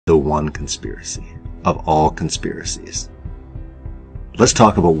the one conspiracy of all conspiracies. Let's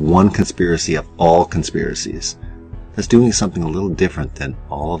talk about one conspiracy of all conspiracies that's doing something a little different than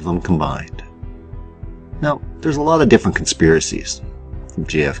all of them combined. Now, there's a lot of different conspiracies, from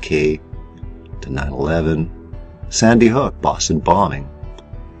JFK to 9/11, Sandy Hook, Boston bombing,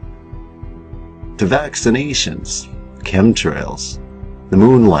 to vaccinations, chemtrails, the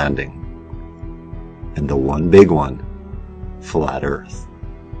moon landing, and the one big one, flat Earth.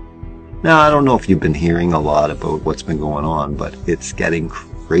 Now, I don't know if you've been hearing a lot about what's been going on, but it's getting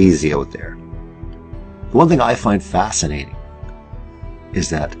crazy out there. The one thing I find fascinating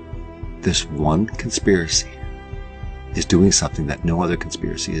is that this one conspiracy is doing something that no other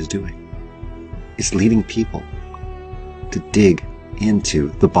conspiracy is doing. It's leading people to dig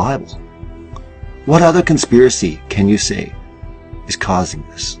into the Bible. What other conspiracy can you say is causing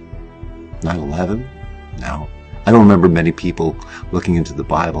this? 9/11? No. I don't remember many people looking into the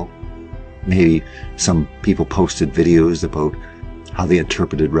Bible. Maybe some people posted videos about how they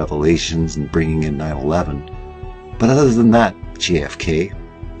interpreted Revelations and bringing in 9/11. But other than that, JFK?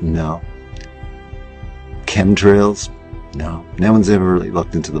 No. Chemtrails? No. No one's ever really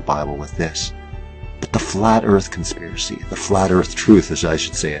looked into the Bible with this. But the flat Earth conspiracy, the flat Earth truth, as I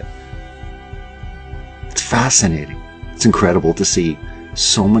should say it, it's fascinating. It's incredible to see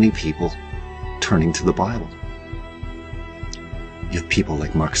so many people turning to the Bible. You have people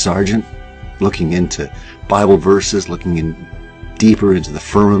like Mark Sargent looking into Bible verses, looking in deeper into the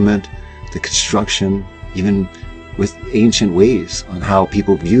firmament, the construction, even with ancient ways on how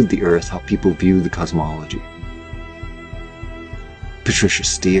people viewed the earth, how people viewed the cosmology. Patricia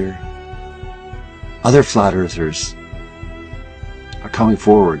Steer, other flat earthers are coming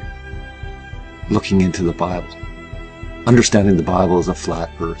forward, looking into the Bible, understanding the Bible as a flat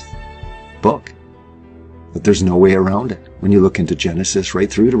earth book. But there's no way around it. When you look into Genesis right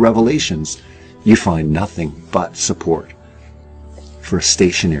through to Revelations, you find nothing but support for a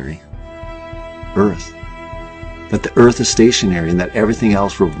stationary earth. That the earth is stationary and that everything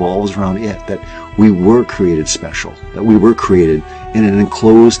else revolves around it. That we were created special. That we were created in an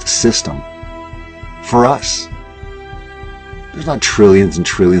enclosed system for us. There's not trillions and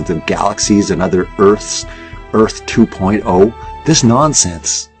trillions of galaxies and other Earths, Earth 2.0. This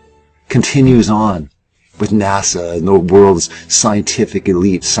nonsense continues on with NASA and the world's scientific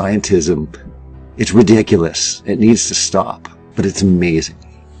elite, scientism. It's ridiculous. It needs to stop. But it's amazing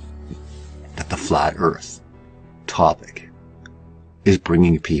that the flat Earth topic is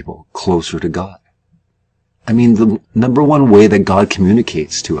bringing people closer to God. I mean, the number one way that God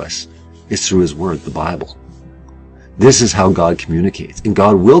communicates to us is through His Word, the Bible. This is how God communicates, and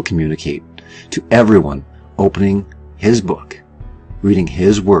God will communicate to everyone opening His book, reading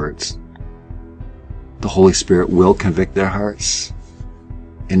His words. The Holy Spirit will convict their hearts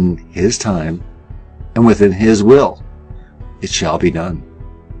in His time and within His will. It shall be done.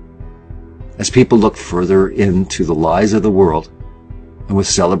 As people look further into the lies of the world, and we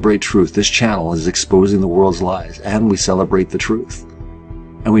celebrate truth, this channel is exposing the world's lies, and we celebrate the truth.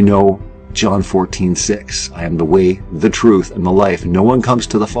 And we know John 14:6, I am the way, the truth, and the life. No one comes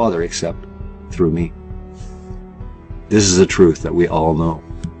to the Father except through me. This is a truth that we all know.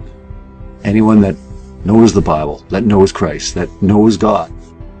 Anyone that knows the Bible, that knows Christ, that knows God,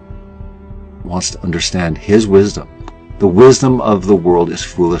 wants to understand His wisdom. The wisdom of the world is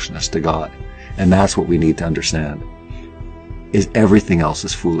foolishness to God. And that's what we need to understand, is everything else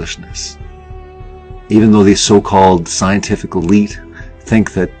is foolishness. Even though these so-called scientific elite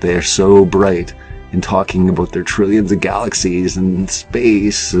think that they're so bright in talking about their trillions of galaxies and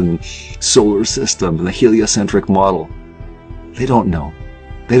space and solar system and the heliocentric model, they don't know.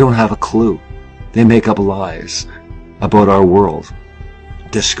 They don't have a clue. They make up lies about our world,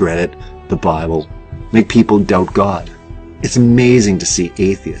 discredit the Bible, make people doubt God. It's amazing to see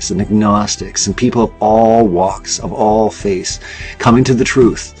atheists and agnostics and people of all walks, of all faiths, coming to the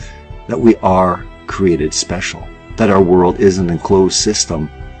truth that we are created special, that our world is an enclosed system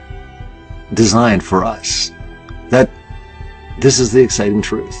designed for us, that this is the exciting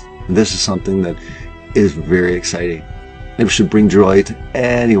truth. And this is something that is very exciting. It should bring joy to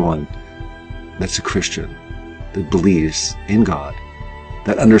anyone that's a Christian, that believes in God,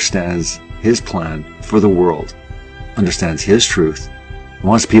 that understands His plan for the world, understands His truth,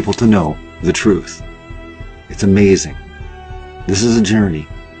 wants people to know the truth. It's amazing. This is a journey.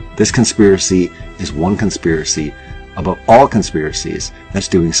 This conspiracy is one conspiracy about all conspiracies that's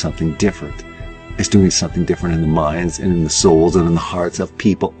doing something different. It's doing something different in the minds and in the souls and in the hearts of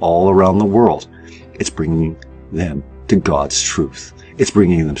people all around the world. It's bringing them to God's truth. It's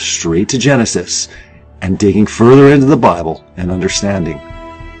bringing them straight to Genesis and digging further into the Bible and understanding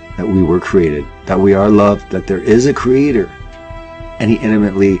that we were created, that we are loved, that there is a creator, and he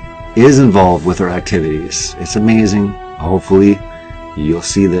intimately is involved with our activities. It's amazing. Hopefully you'll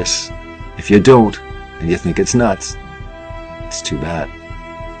see this. If you don't, and you think it's nuts, it's too bad.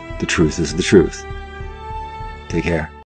 The truth is the truth. Take care.